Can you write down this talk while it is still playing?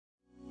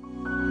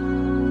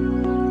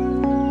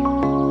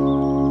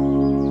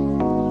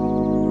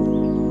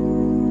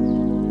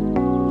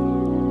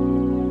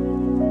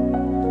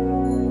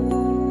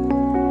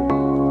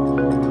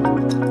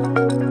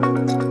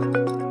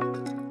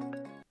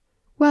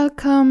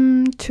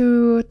Welcome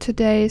to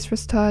today's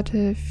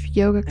restorative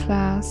yoga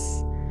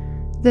class.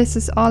 This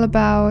is all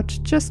about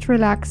just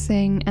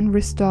relaxing and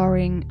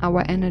restoring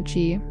our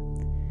energy.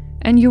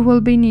 And you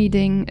will be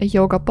needing a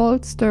yoga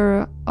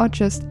bolster or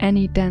just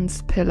any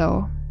dense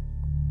pillow.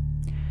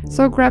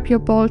 So grab your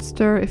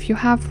bolster if you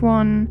have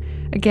one.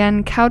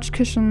 Again, couch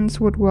cushions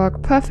would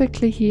work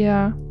perfectly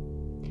here.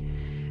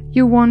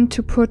 You want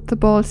to put the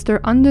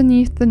bolster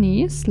underneath the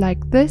knees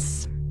like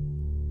this.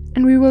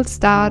 And we will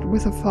start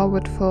with a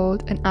forward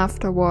fold, and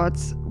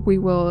afterwards we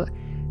will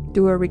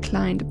do a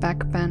reclined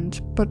back bend,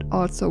 but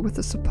also with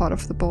the support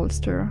of the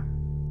bolster.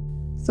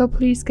 So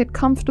please get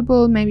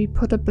comfortable, maybe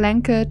put a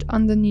blanket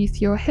underneath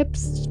your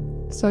hips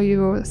so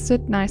you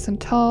sit nice and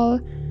tall.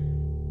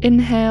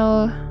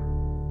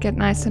 Inhale, get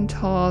nice and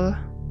tall,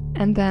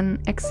 and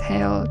then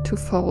exhale to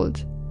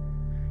fold.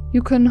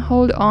 You can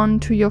hold on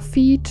to your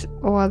feet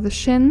or the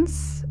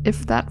shins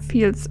if that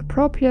feels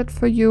appropriate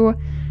for you.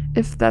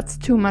 If that's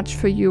too much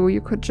for you,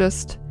 you could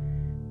just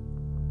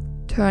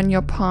turn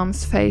your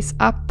palms face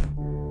up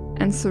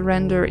and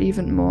surrender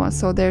even more.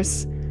 So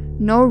there's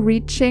no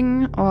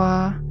reaching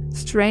or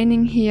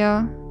straining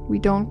here. We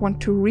don't want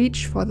to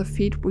reach for the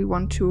feet. We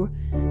want to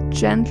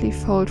gently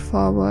fold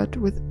forward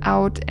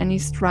without any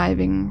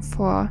striving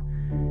for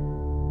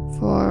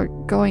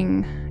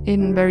going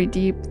in very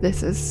deep.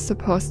 This is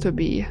supposed to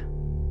be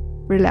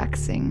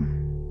relaxing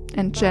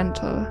and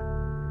gentle.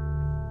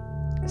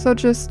 So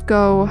just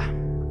go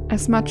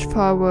as much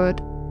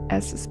forward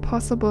as is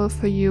possible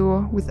for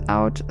you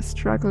without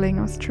struggling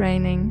or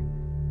straining.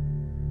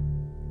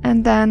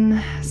 And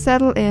then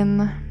settle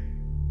in,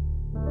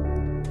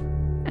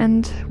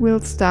 and we'll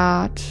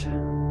start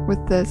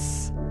with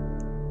this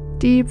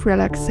deep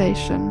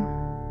relaxation.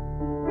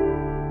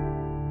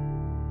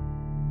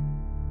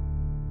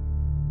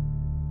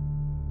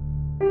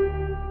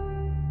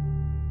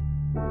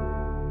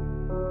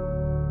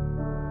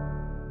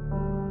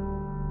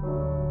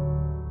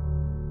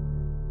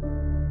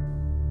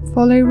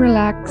 Fully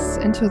relax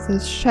into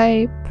this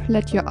shape.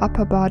 Let your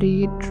upper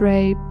body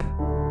drape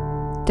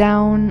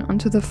down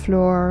onto the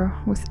floor,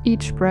 with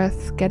each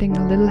breath getting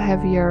a little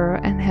heavier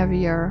and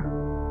heavier.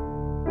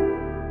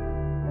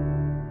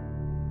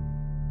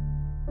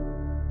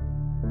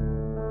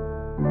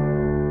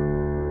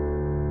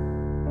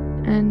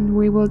 And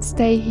we will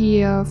stay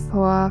here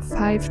for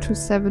 5 to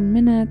 7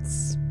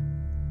 minutes.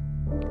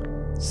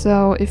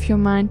 So if your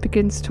mind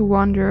begins to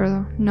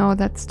wander, no,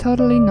 that's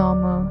totally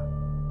normal.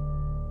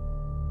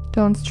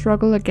 Don't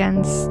struggle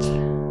against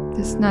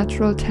this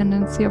natural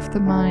tendency of the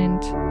mind,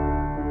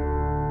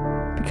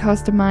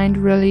 because the mind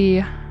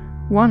really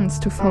wants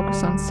to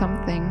focus on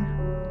something.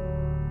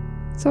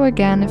 So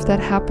again, if that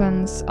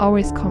happens,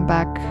 always come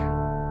back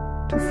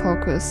to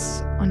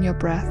focus on your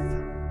breath.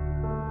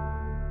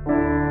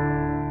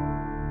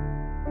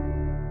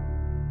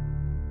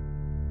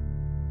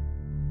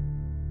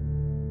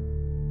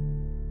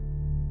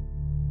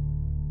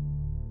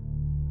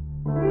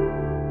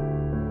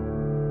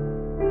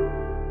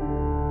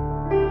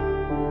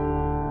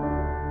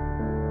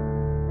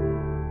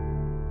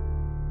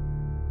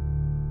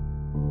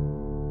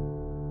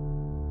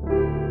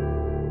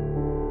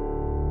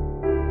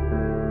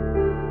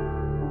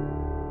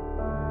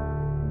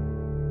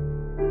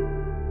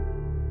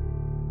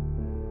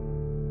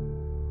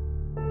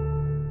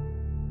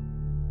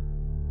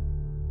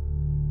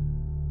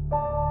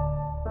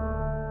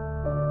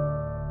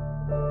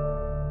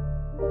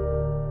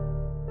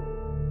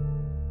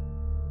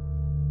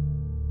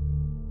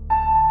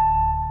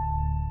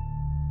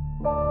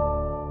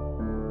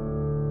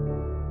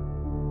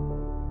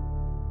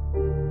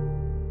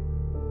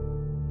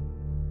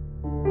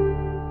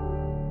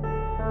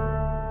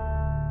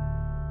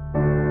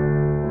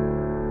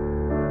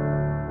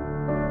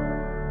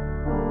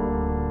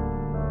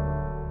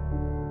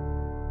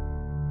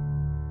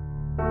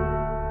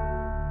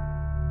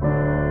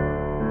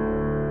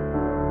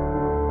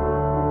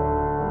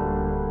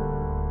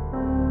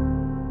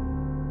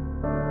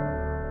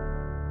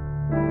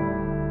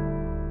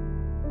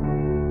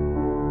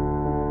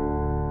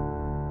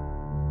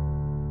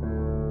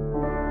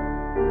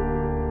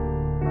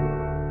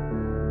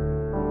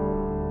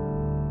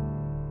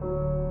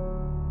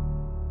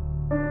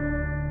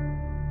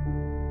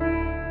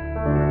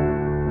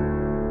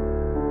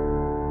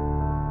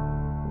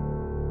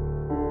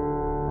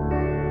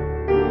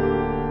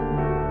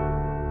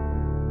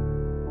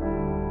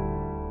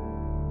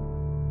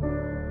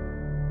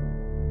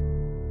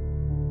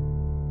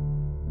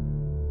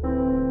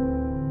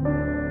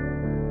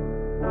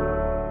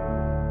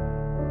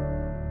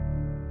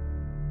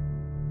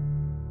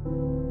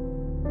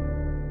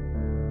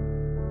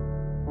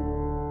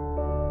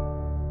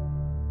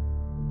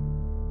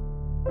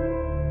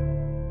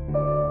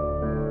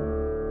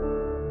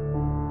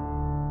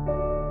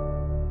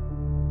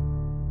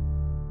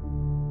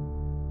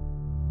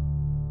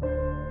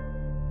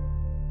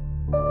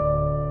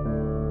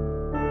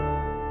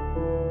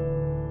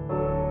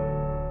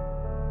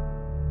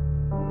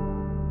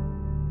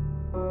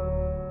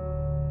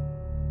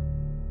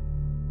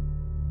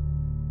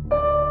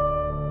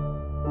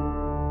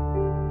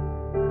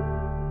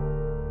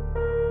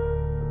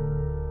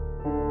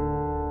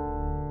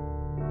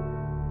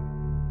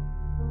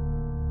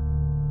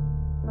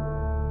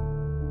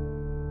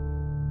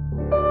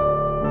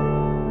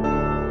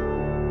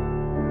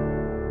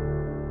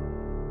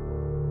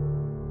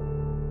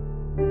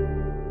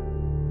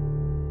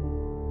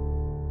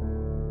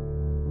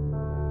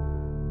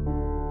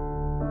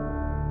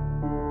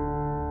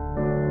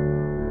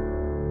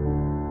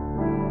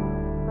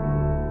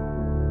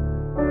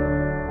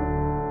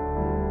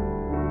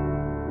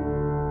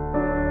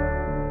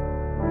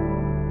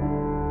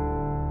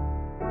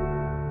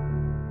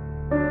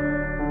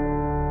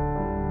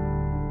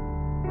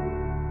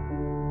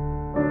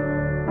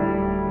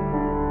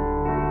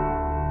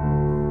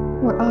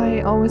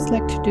 I always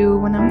like to do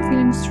when I'm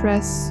feeling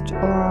stressed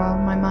or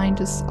my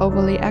mind is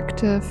overly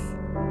active,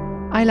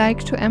 I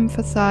like to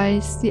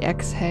emphasize the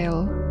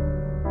exhale.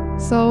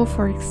 So,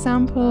 for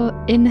example,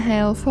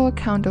 inhale for a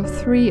count of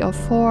 3 or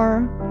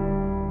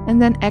 4,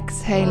 and then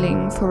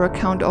exhaling for a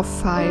count of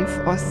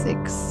 5 or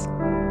 6.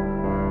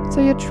 So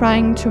you're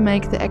trying to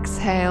make the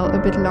exhale a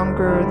bit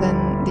longer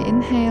than the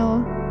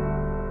inhale.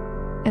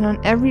 And on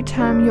every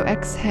time you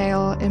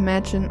exhale,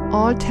 imagine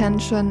all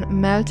tension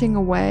melting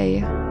away.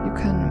 You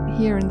can,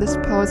 here in this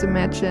pose,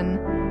 imagine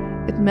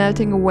it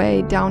melting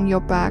away down your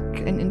back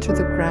and into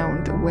the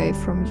ground away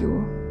from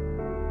you.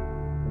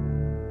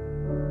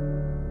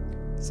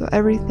 So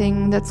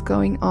everything that's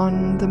going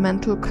on, the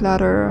mental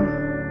clutter,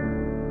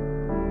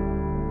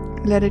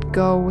 let it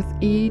go with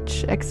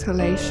each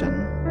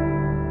exhalation.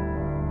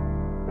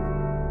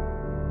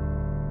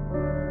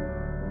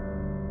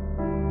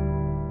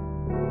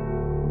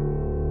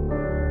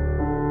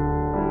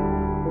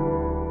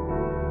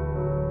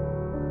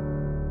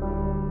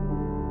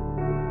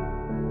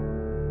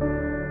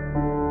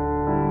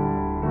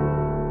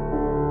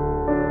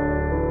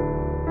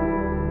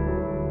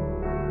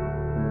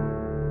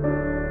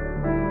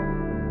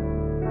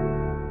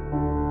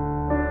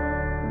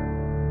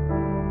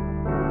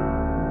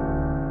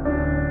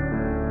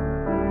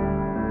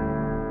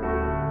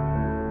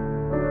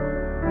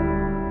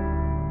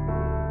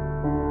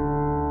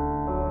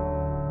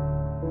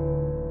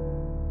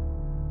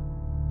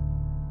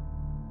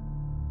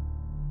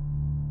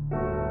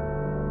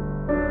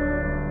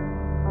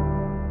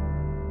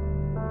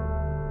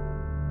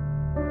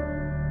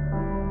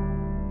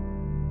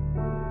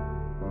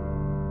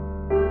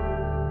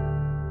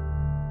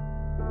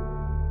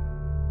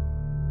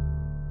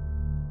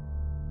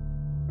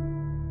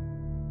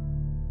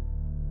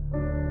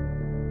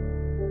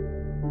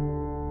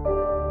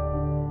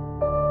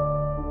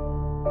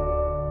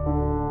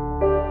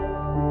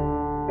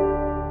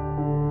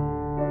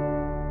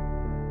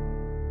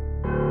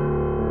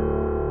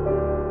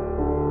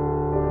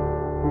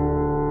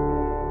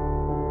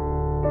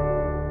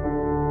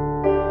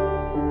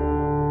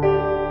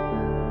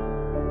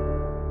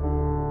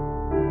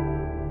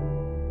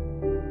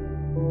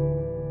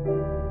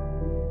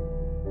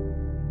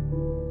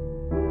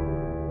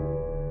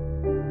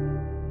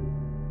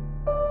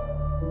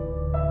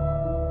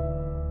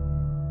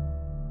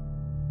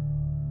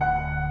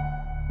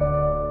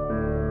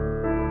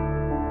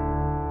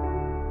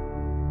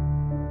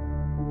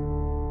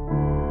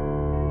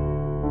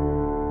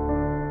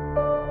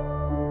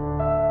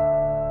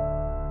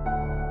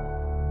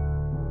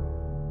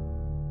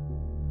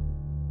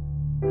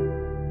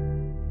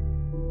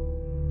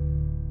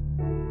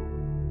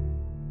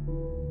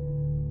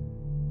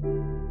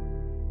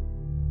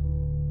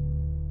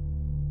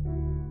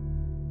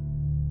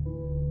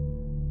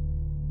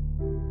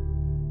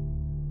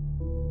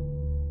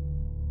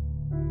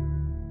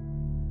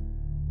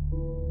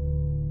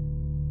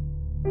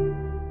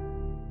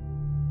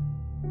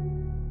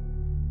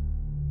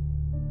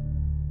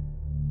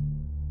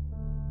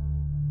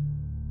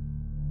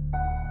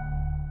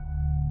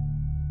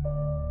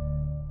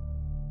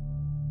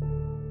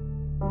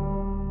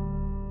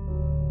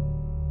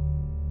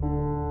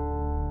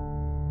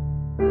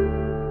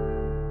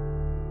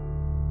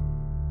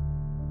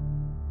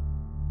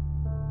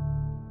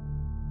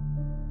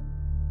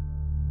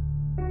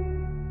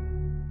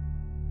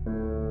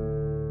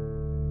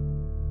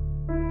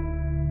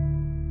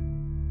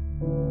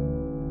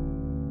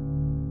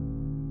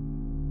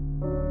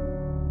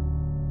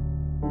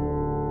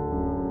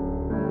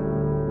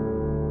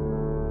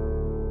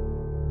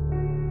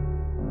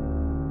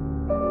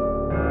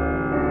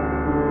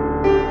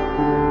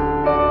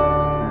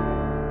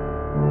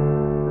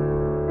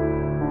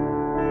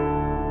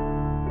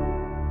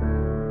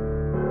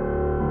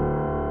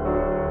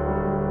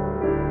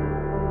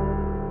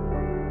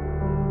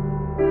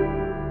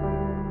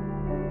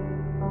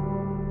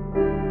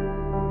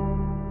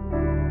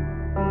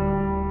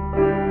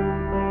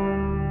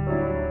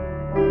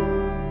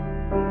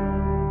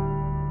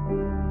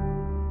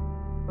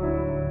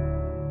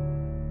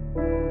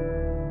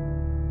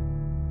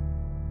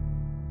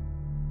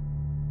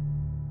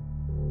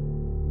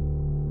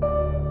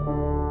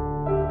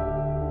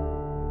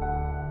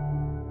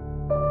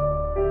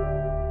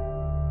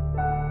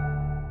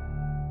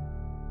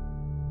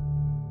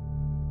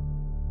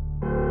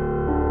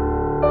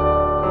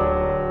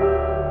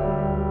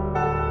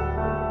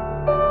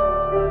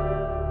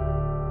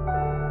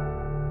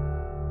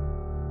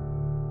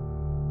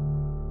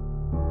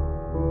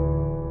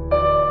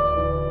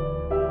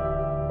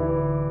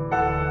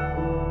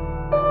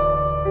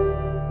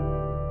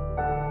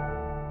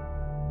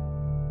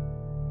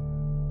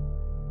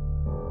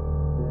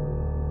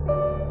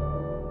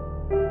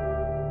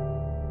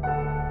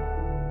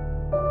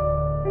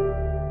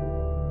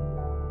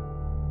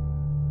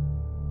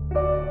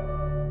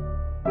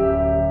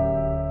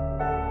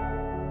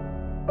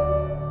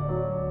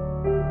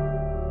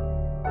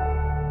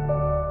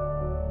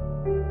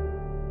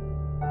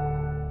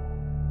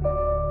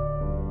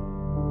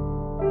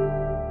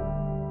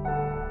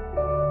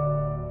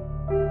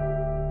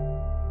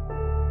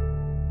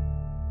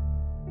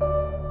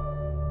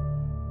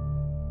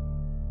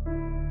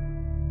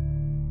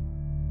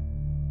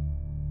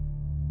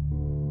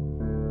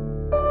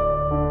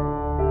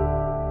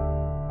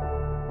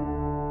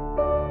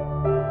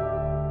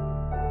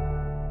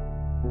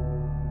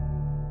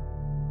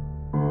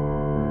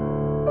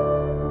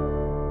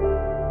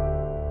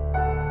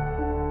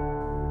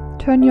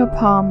 Turn your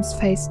palms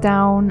face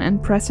down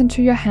and press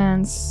into your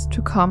hands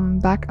to come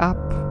back up.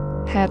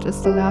 Head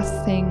is the last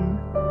thing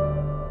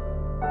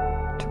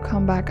to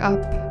come back up.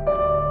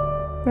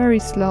 Very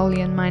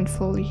slowly and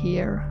mindfully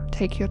here.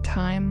 Take your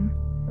time.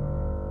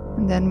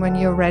 And then when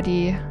you're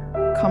ready,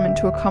 come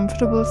into a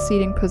comfortable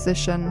seating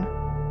position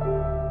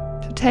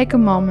to take a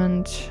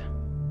moment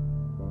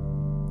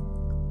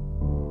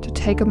to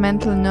take a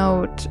mental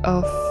note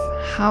of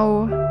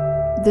how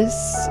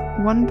this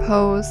one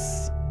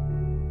pose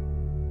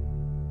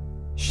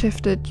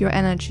shifted your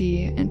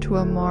energy into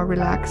a more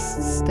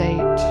relaxed state.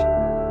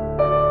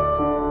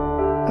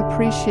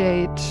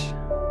 Appreciate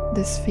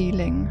this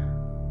feeling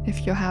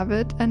if you have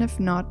it, and if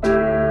not,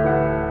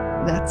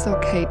 that's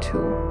okay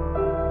too.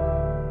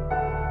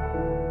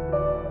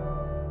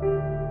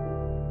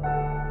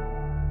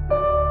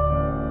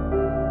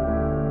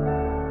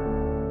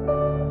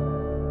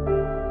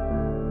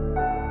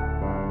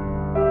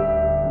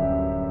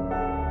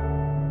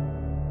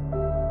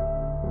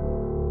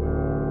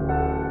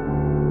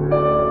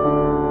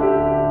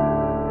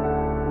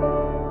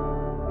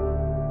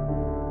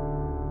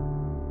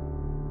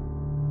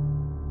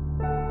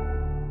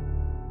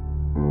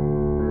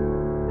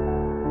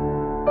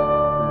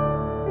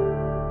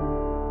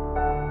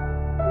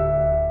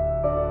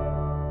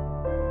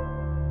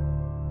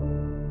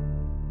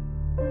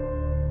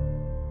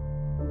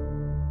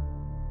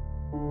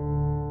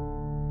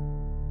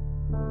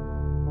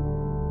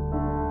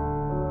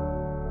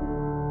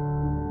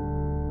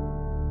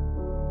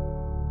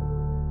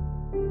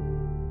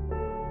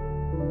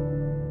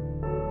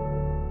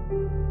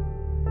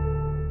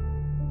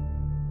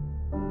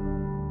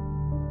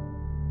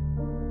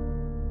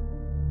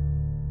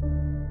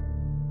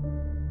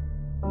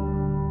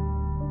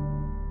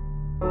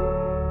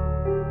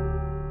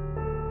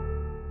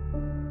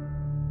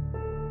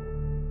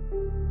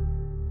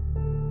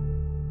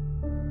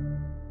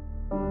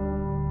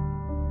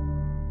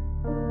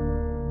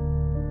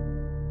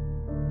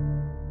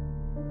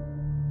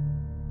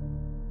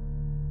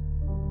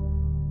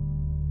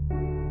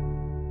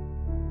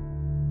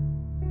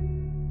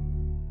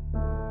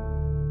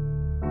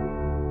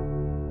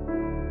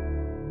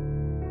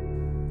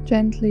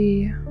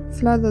 Gently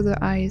flutter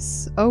the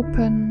eyes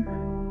open,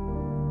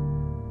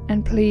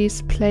 and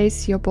please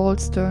place your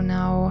bolster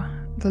now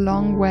the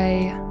long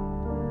way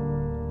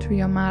to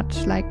your mat,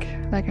 like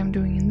I'm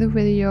doing in the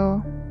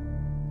video.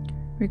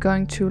 We're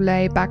going to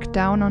lay back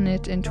down on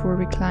it into a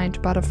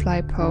reclined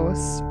butterfly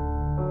pose.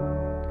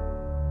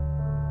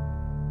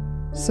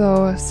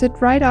 So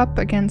sit right up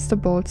against the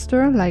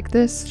bolster like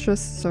this,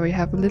 just so you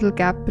have a little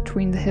gap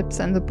between the hips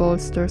and the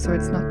bolster so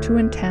it's not too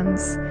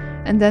intense,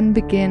 and then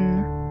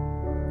begin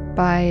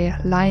by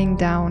lying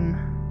down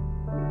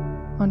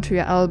onto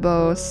your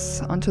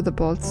elbows, onto the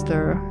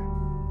bolster.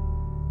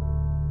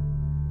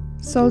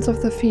 Soles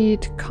of the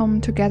feet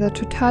come together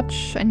to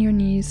touch and your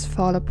knees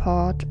fall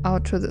apart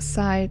out to the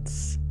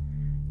sides.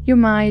 You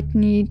might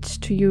need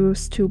to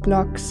use 2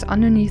 blocks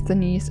underneath the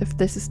knees if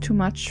this is too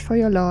much for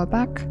your lower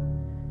back.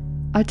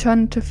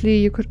 Alternatively,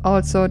 you could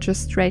also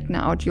just straighten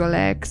out your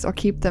legs or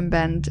keep them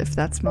bent if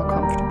that's more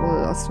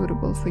comfortable or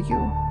suitable for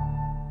you.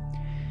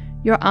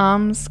 Your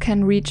arms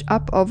can reach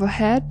up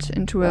overhead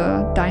into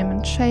a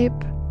diamond shape.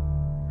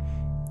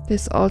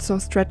 This also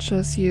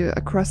stretches you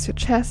across your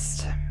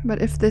chest,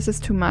 but if this is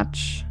too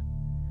much,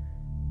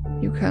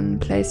 you can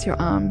place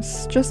your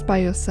arms just by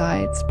your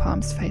sides,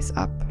 palms face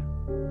up.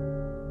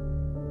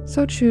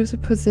 So choose a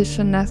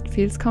position that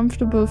feels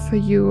comfortable for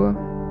you.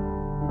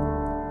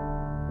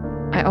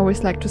 I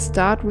always like to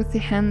start with the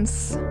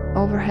hands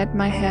overhead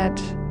my head,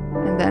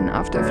 and then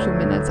after a few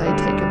minutes I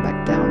take them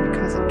back down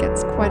because it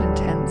gets quite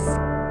intense.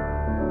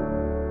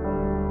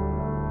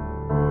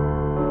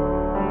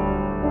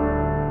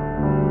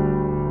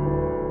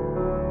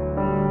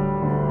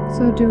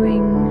 So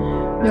doing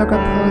yoga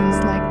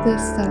poses like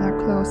this that are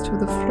close to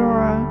the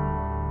floor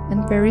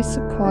and very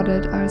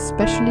supported are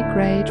especially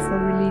great for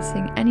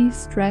releasing any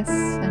stress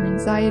and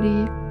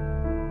anxiety,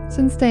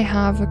 since they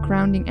have a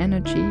grounding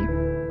energy.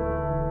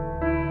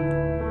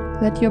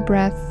 Let your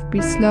breath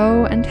be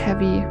slow and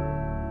heavy,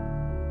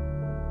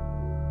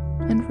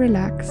 and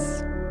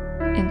relax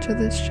into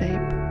this shape.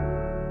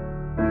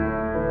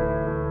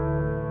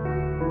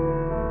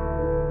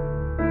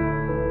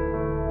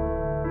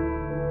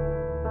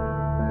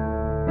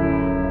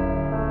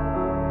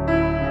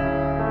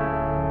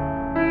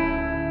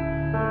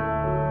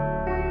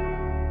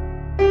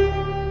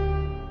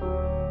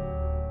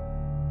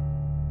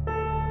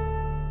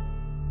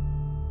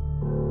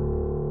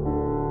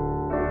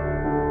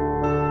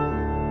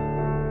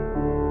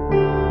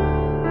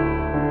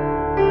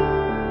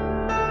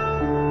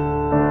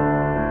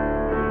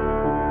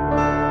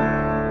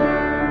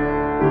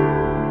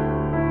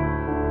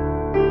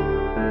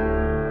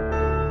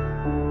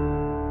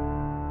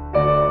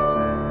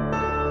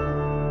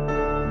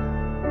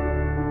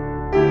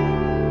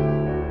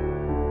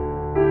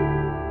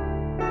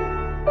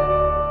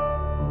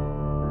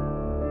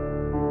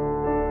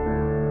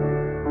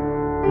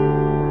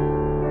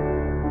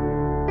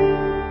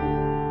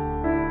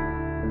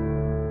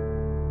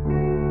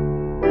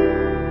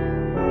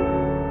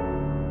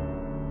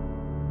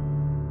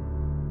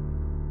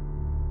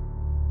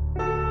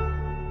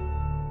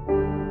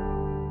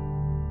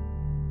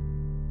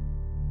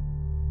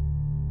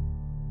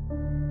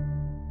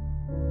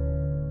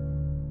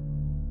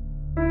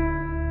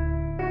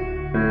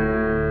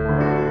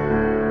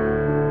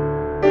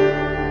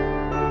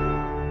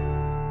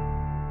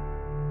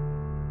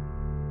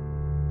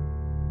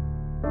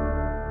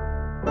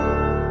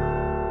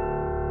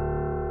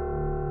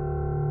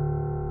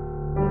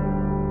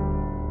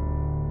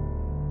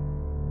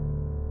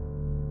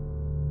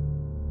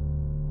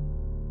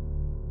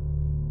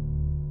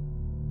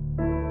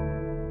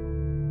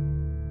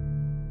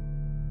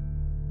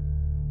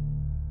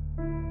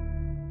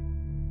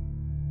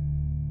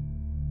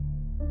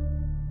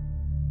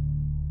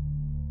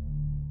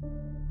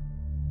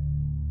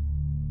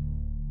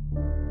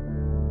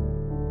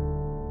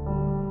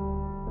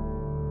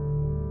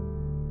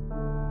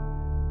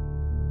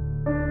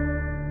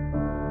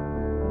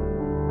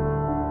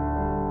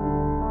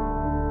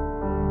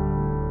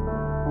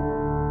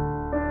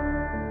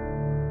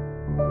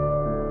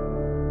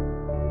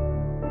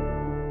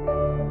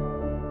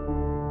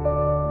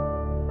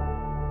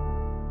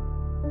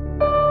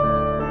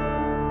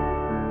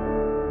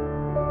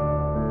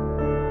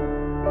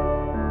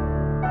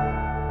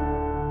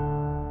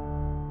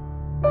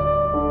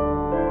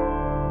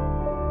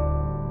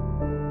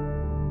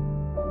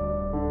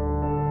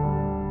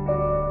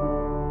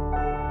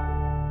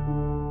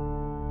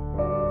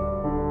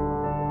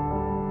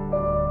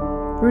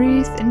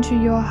 Breathe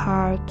into your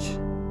heart.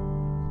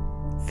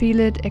 Feel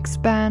it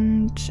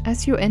expand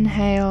as you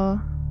inhale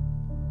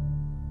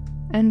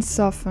and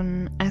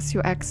soften as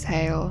you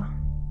exhale.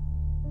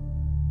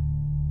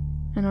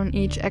 And on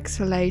each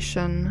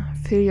exhalation,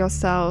 feel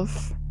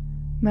yourself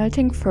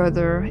melting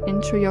further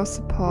into your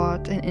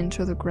support and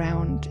into the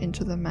ground,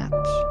 into the mat.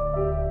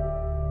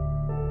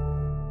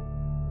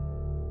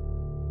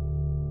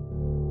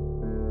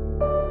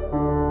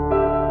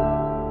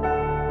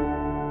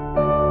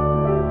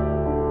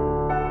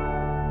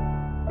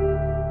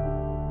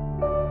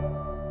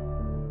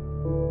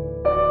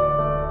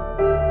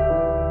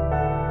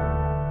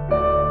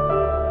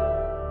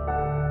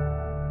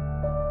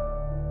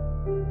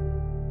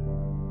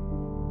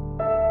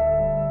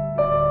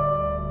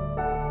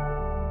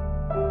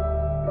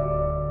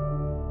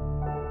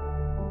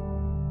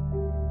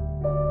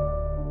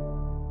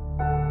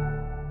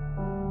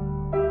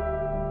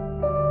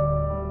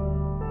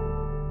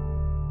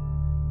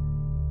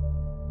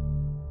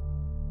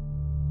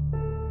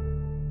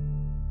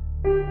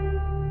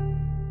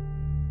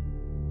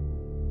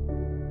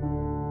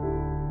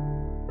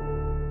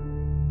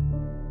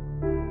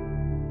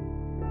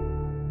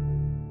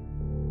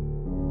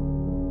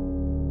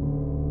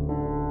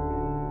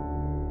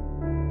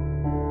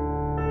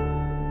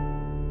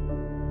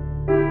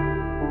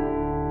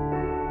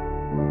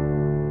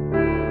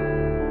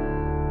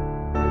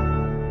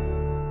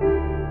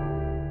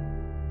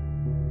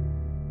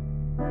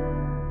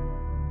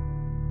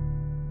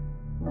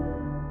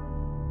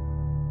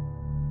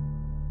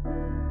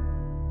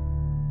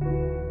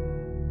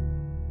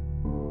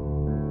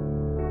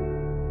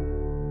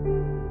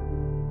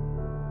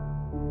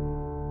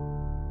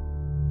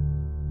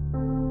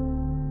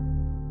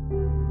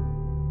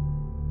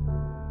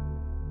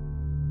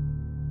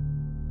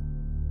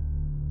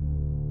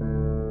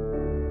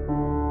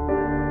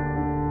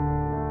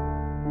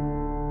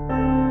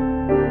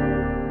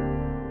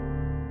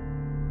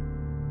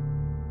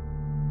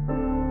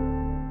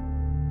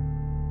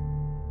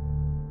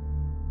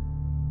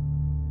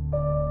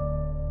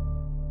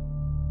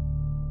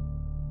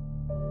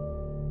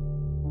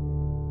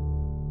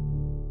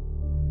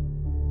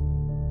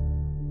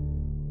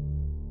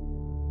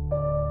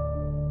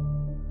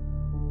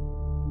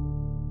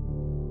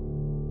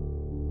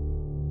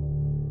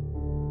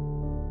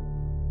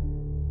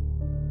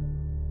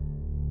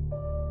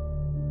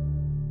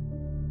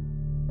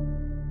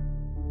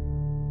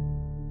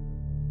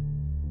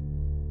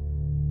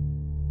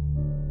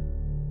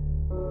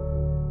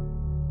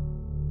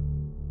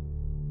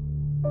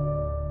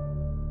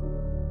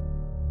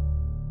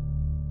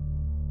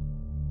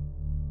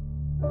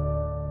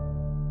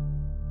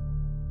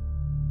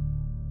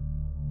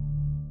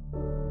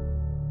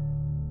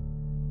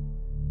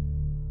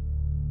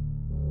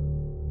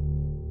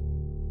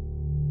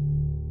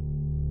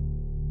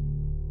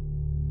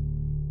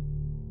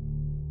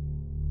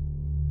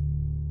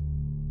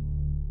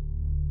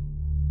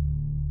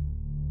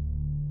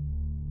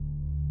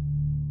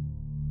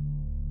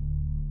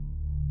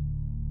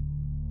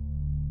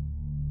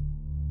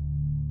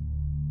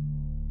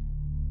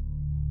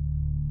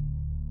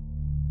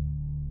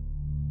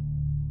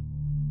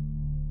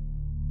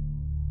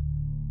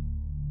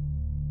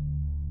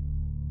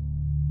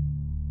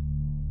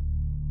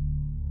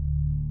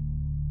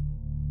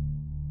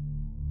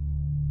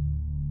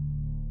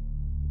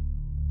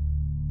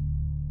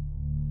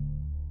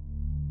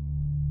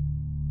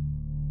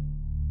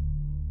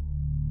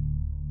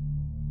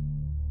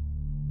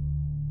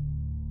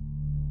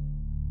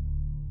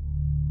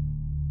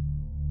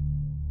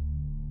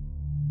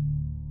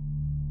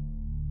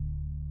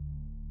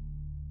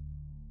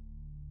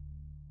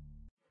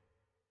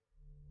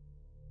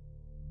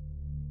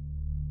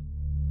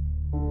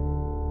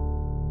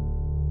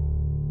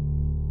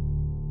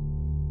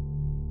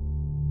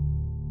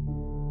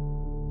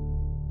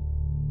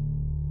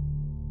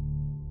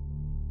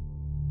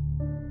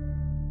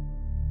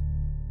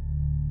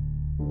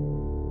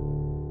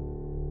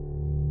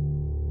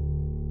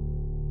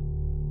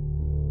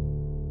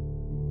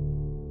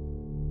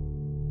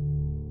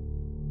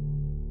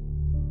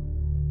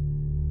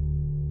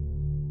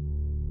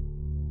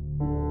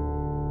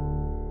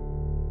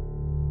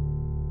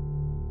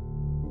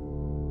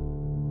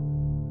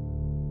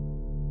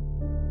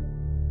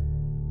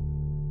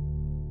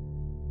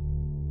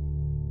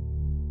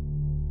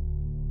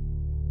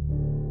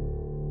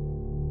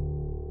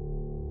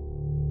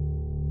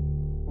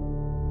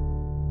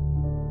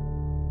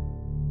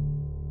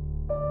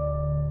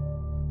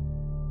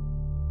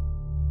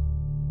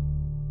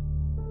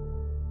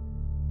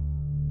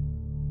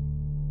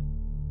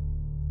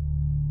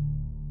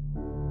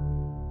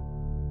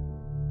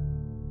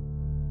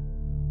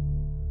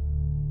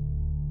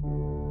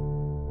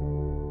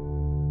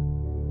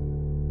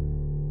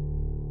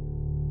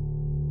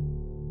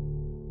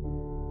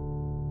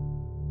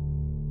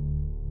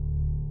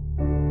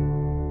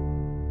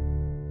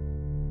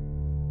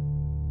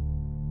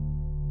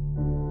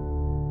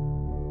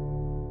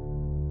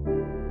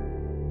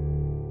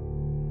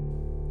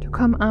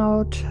 come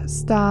out,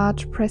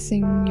 start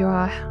pressing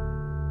your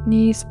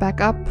knees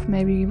back up,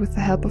 maybe with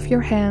the help of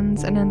your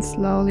hands, and then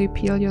slowly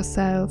peel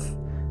yourself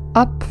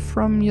up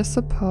from your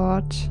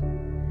support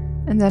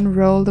and then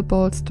roll the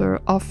bolster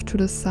off to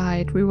the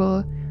side. We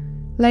will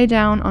lay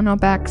down on our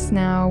backs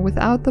now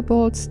without the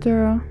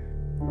bolster.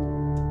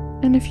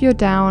 And if you're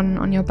down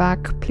on your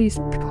back, please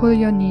pull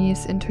your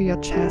knees into your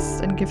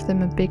chest and give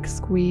them a big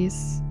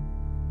squeeze.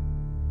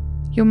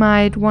 You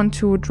might want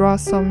to draw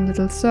some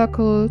little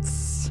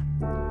circles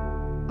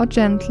or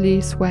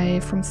gently sway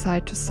from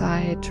side to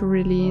side to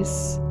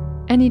release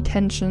any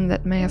tension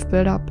that may have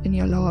built up in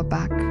your lower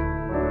back.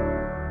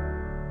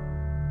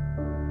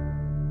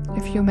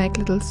 If you make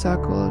little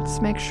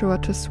circles, make sure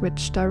to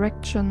switch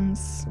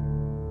directions.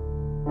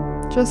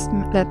 Just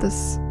let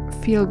this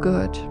feel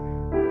good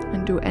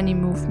and do any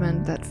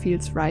movement that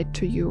feels right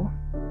to you.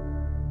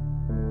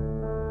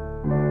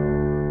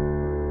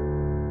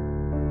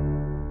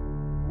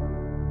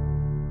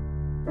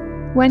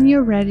 When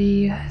you're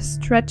ready,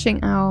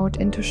 stretching out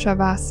into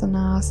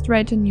Shavasana,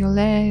 straighten your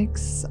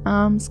legs,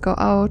 arms go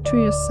out to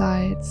your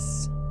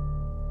sides.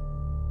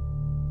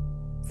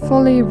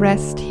 Fully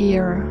rest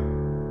here.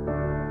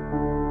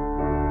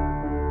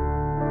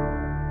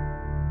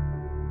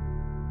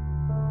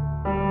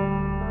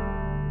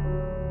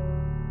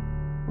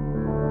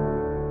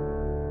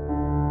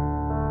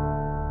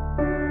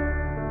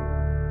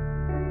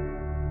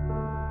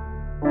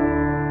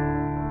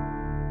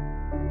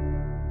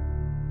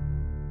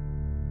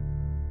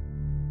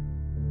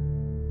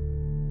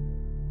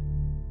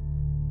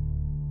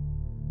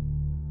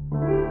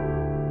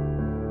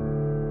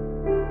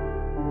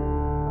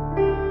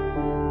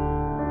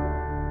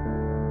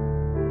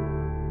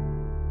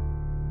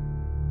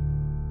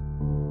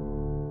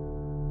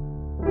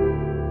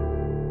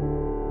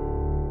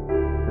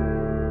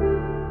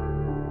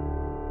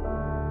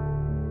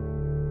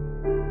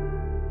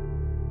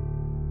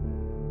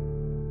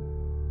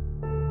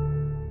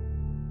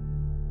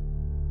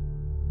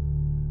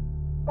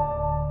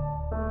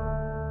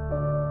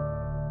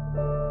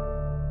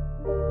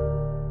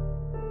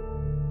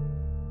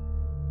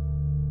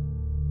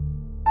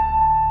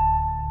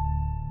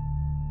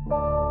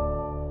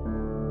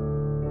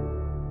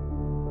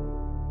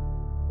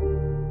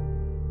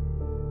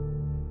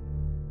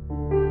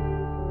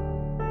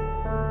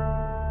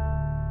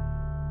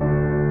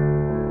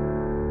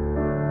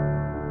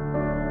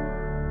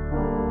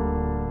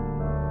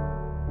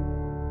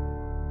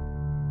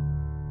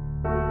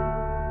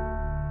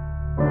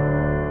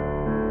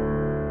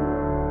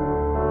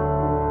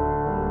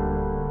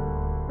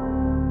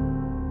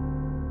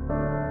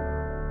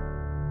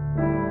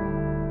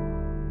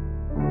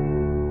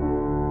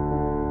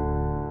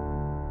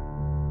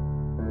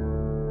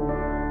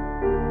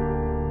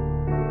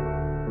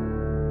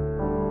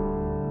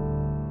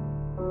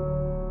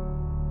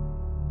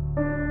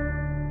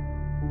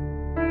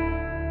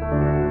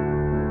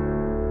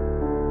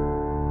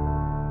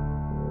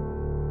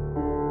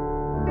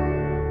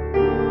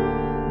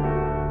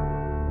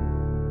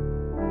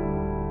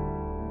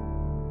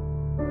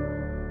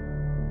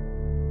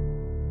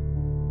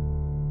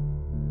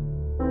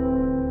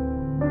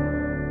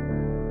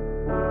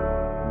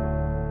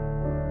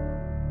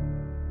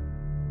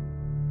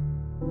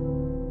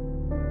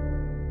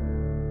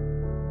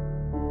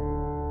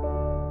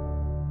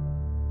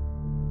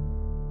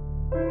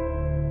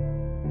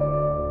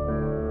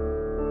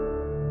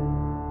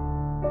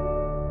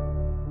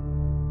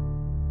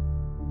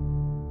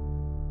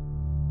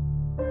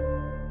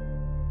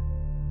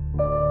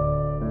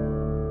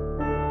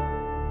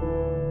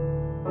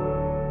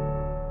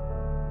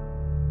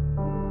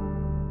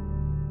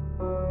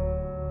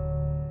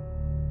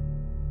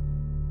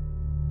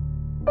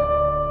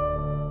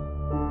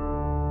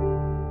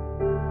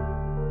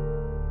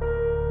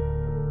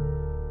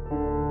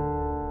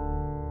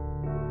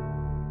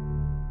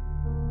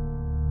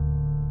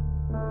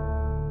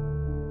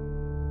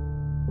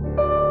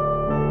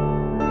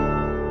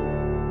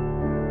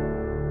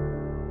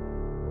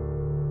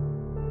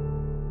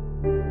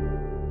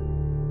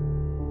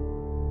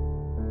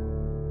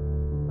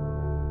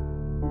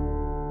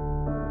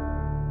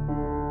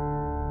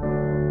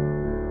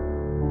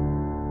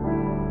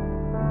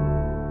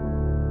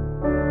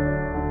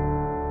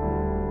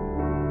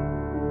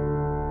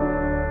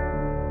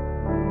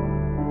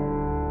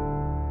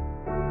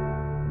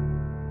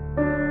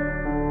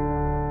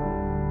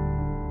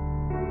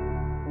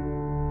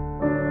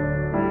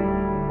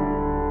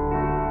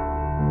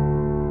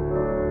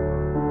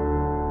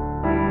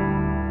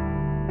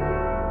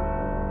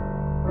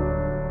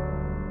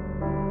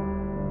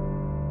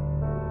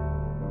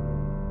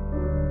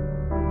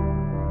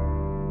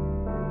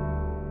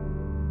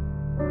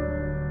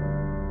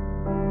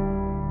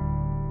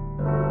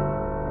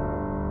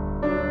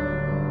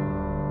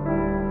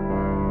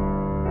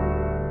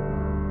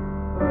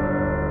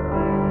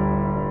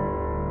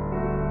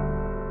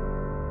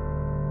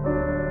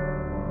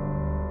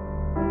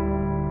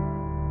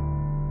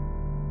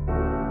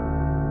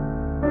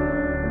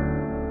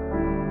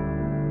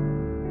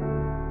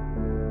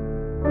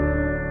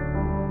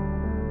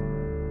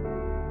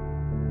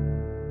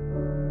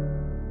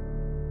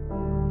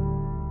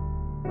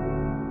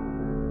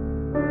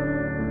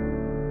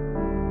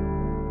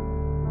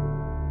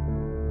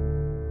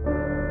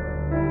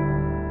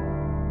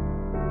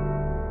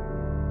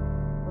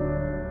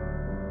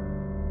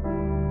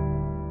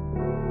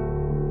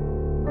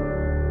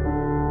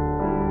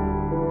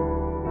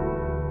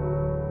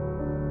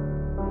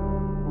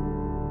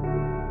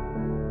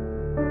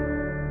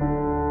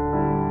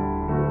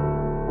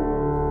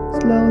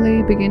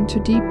 Slowly begin to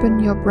deepen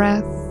your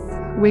breath,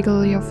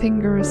 wiggle your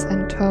fingers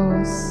and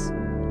toes.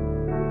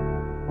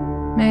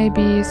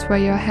 Maybe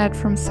sway your head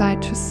from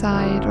side to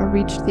side or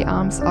reach the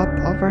arms up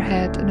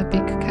overhead in a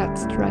big cat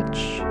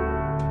stretch.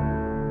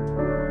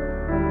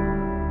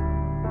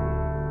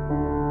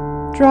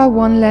 Draw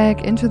one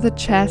leg into the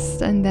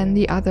chest and then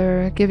the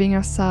other, giving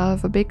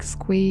yourself a big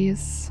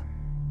squeeze.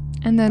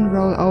 And then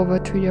roll over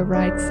to your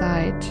right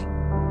side,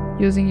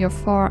 using your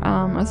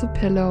forearm as a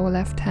pillow,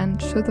 left hand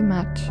to the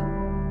mat.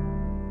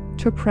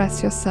 To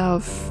press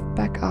yourself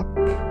back up,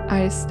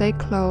 eyes stay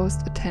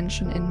closed,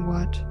 attention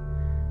inward.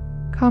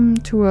 Come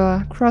to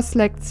a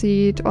cross-legged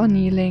seat or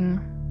kneeling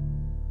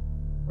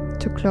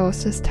to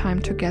close this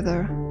time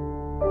together.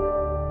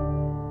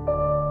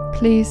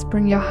 Please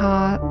bring your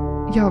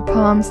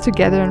palms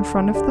together in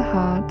front of the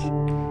heart,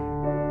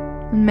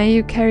 and may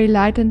you carry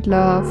light and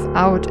love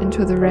out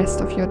into the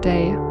rest of your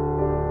day.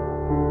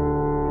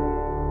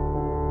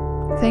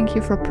 Thank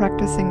you for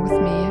practicing with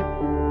me.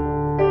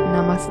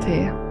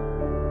 Namaste.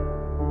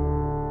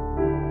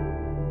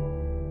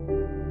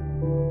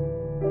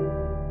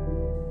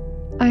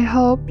 I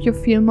hope you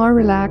feel more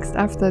relaxed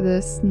after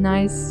this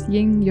nice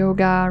yin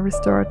yoga,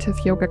 restorative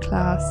yoga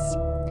class.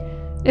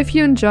 If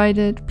you enjoyed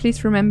it,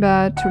 please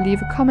remember to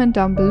leave a comment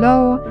down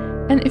below,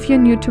 and if you're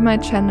new to my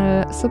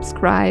channel,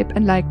 subscribe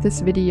and like this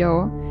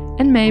video,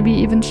 and maybe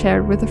even share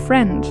it with a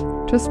friend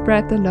to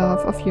spread the love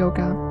of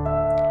yoga.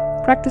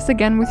 Practice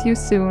again with you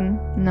soon.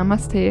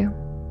 Namaste.